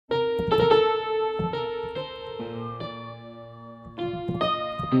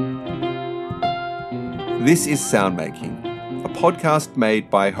This is Soundmaking, a podcast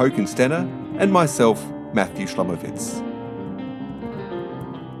made by Håkan Stenner and myself, Matthew Schlomowitz.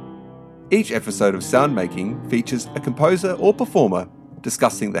 Each episode of Soundmaking features a composer or performer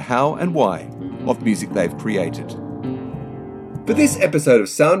discussing the how and why of music they've created. For this episode of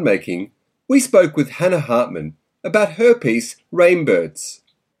Soundmaking, we spoke with Hannah Hartman about her piece Rainbirds.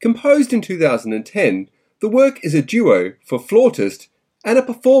 Composed in 2010, the work is a duo for flautist and a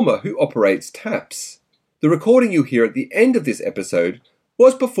performer who operates taps. The recording you hear at the end of this episode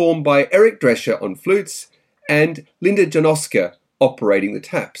was performed by Eric Drescher on flutes and Linda Janoska operating the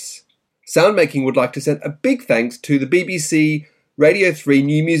taps. Soundmaking would like to send a big thanks to the BBC Radio 3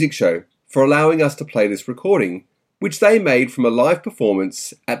 New Music Show for allowing us to play this recording, which they made from a live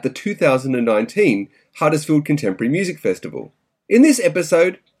performance at the 2019 Huddersfield Contemporary Music Festival. In this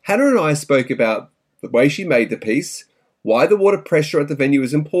episode, Hannah and I spoke about the way she made the piece, why the water pressure at the venue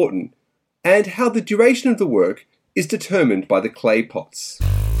is important, and how the duration of the work is determined by the clay pots.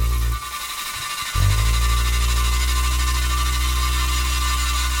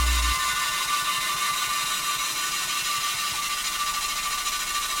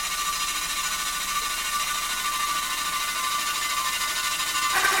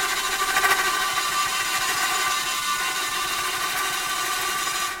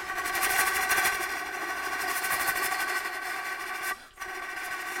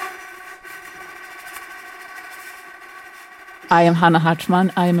 I am Hannah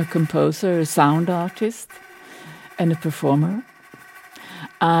Hartman. I am a composer, a sound artist, and a performer.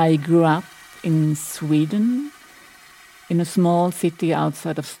 I grew up in Sweden, in a small city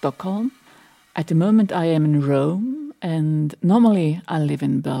outside of Stockholm. At the moment I am in Rome, and normally I live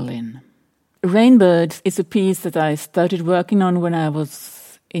in Berlin. Rainbirds is a piece that I started working on when I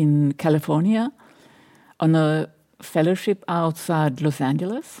was in California on a fellowship outside Los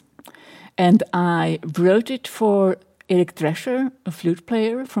Angeles. And I wrote it for Eric Drescher, a flute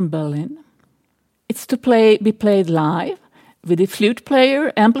player from Berlin. It's to be played live with the flute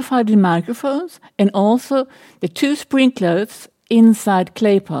player amplified in microphones and also the two sprinklers inside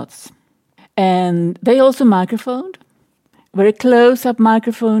clay pots. And they also microphoned, very close-up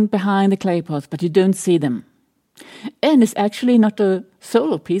microphone behind the clay pots, but you don't see them. And it's actually not a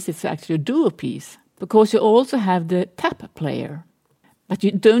solo piece, it's actually a duo piece, because you also have the tap player. But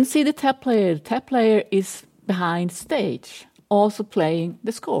you don't see the tap player. The tap player is behind stage, also playing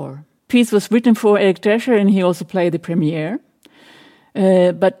the score. The piece was written for Eric Drescher, and he also played the premiere.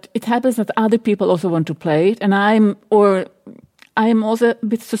 But it happens that other people also want to play it, and I'm also a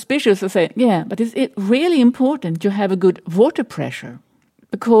bit suspicious of saying, yeah, but is it really important to have a good water pressure?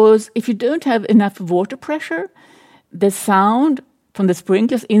 Because if you don't have enough water pressure, the sound from the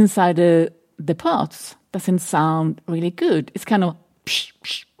sprinklers inside the pots doesn't sound really good. It's kind of psh,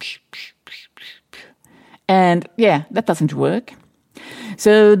 psh, psh, psh. And yeah, that doesn't work.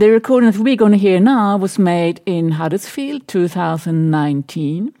 So the recording that we're going to hear now was made in Huddersfield,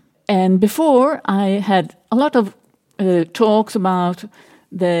 2019. And before, I had a lot of talks about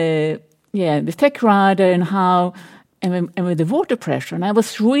the tech rider and how, and with the water pressure. And I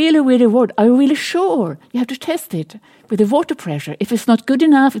was really worried. Are you really sure? You have to test it with the water pressure. If it's not good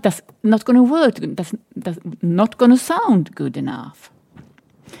enough, it's not going to work. That's not going to sound good enough.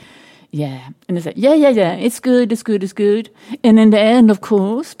 Yeah, and they said, yeah, it's good. And in the end, of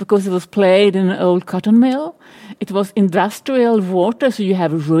course, because it was played in an old cotton mill, it was industrial water, so you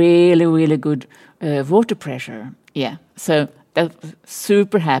have really good water pressure. Yeah, so that was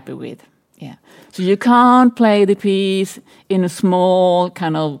super happy with. Yeah, so you can't play the piece in a small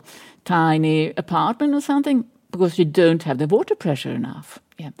kind of tiny apartment or something because you don't have the water pressure enough.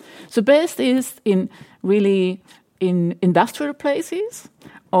 Yeah, so best is in industrial places,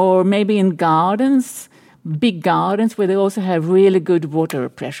 or maybe in gardens, big gardens, where they also have really good water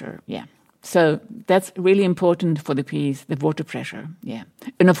pressure. Yeah. So that's really important for the piece, the water pressure. Yeah.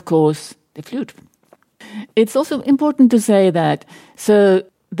 And of course, the flute. It's also important to say that, so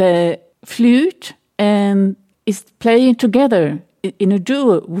the flute is playing together in a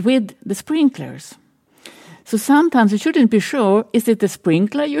duo with the sprinklers. So sometimes you shouldn't be sure, is it the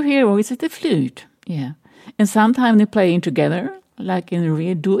sprinkler you hear or is it the flute? Yeah. And sometimes they're playing together, like in a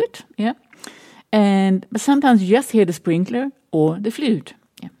real duet, yeah. But sometimes you just hear the sprinkler or the flute.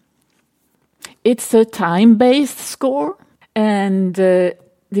 Yeah. It's a time-based score, and the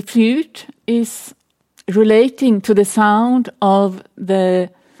flute is relating to the sound of the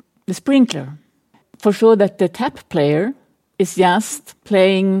sprinkler. For sure that the tap player is just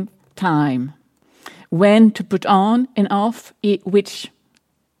playing time, when to put on and off which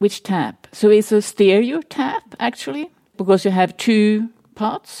tap. So it's a stereo tap, actually, because you have two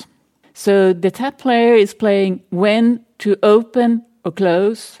parts. So the tap player is playing when to open or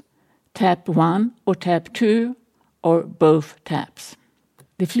close tap 1 or tap 2 or both taps.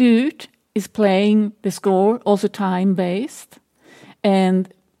 The flute is playing the score, also time-based,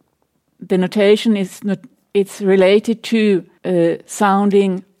 and the notation is not, it's related to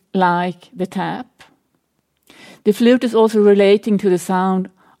sounding like the tap. The flute is also relating to the sound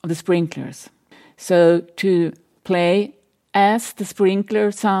of the sprinklers. So to play as the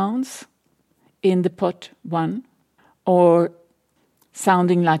sprinkler sounds in the pot 1 or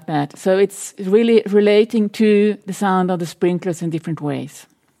sounding like that. So it's really relating to the sound of the sprinklers in different ways.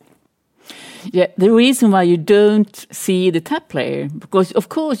 Yeah, the reason why you don't see the tap player, because of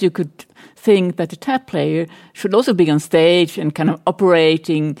course you could think that the tap player should also be on stage and kind of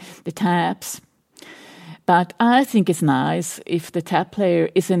operating the taps. But I think it's nice if the tap player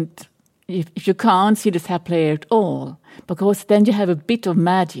isn't, if you can't see the tap player at all, because then you have a bit of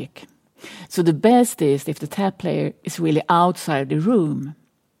magic. So the best is if the tap player is really outside the room.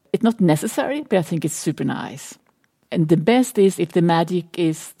 It's not necessary, but I think it's super nice. And the best is if the magic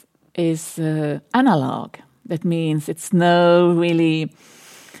is analog. That means it's no really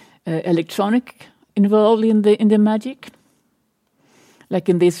electronic involved in the magic. Like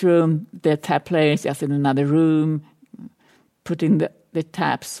in this room, the tap player is just in another room, putting the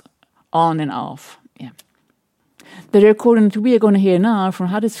taps on and off. Yeah. The recording that we are going to hear now from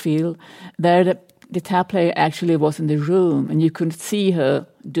Huddersfield, there the tap player actually was in the room and you couldn't see her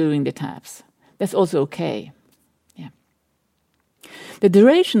doing the taps. That's also okay. Yeah. The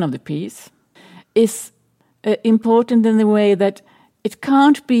duration of the piece is important in the way that it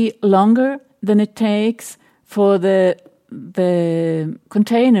can't be longer than it takes for the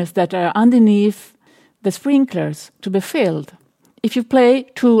containers that are underneath the sprinklers to be filled. If you play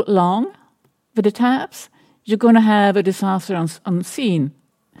too long with the taps, you're going to have a disaster on scene.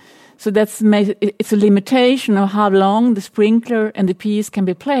 So it's a limitation of how long the sprinkler and the piece can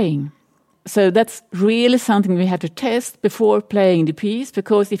be playing. So that's really something we have to test before playing the piece,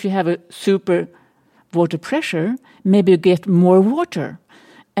 because if you have a super water pressure, maybe you get more water.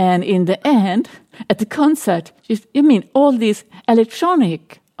 And in the end, at the concert, all this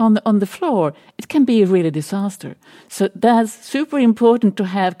electronic on the floor, it can be a really disaster. So that's super important to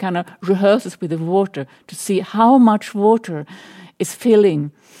have kind of rehearsals with the water to see how much water is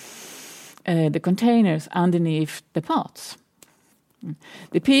filling the containers underneath the pots.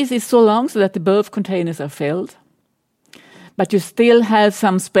 The piece is so long so that both containers are filled, but you still have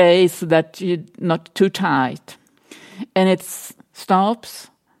some space so that you're not too tight. And it stops,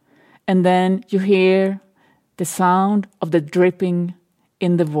 and then you hear the sound of the dripping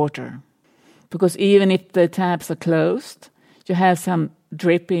in the water. Because even if the taps are closed, you have some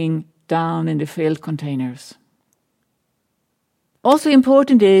dripping down in the filled containers. Also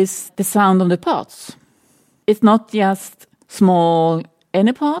important is the sound of the pots. It's not just small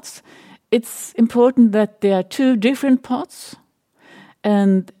any pots. It's important that there are two different pots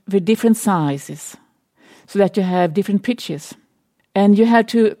and with different sizes so that you have different pitches. And you have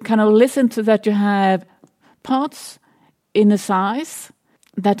to kind of listen to that you have pots in a size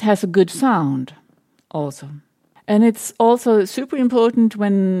that has a good sound also. And it's also super important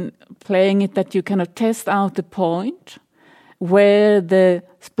when playing it that you kind of test out the point where the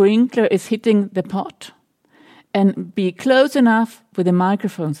sprinkler is hitting the pot and be close enough with the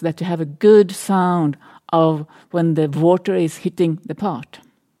microphone so that you have a good sound of when the water is hitting the pot.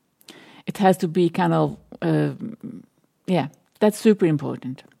 It has to be kind of, that's super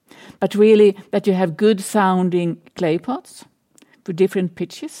important. But really that you have good sounding clay pots with different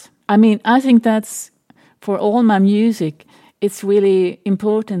pitches. I think that's, for all my music, it's really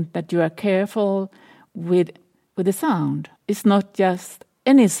important that you are careful with the sound. It's not just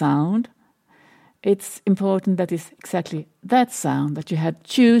any sound. It's important that it's exactly that sound, that you have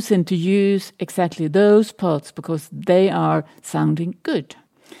chosen to use exactly those pots because they are sounding good.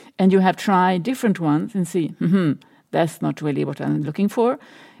 And you have tried different ones and see, that's not really what I'm looking for.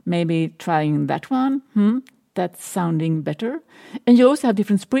 Maybe trying that one, that's sounding better. And you also have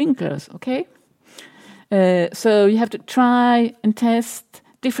different sprinklers, okay? So you have to try and test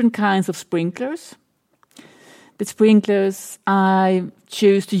different kinds of sprinklers. The sprinklers I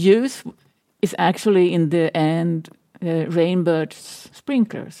choose to use is actually in the end Rainbird's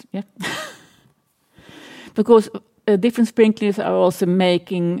sprinklers, yeah. Because different sprinklers are also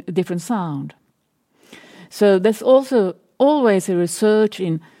making a different sound. So there's also always a research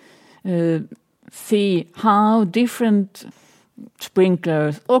in see how different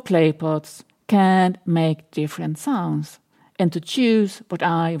sprinklers or clay pots can make different sounds and to choose what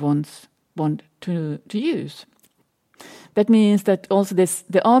I want to use. that means that also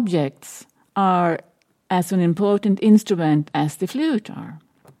the objects are as an important instrument as the flute are.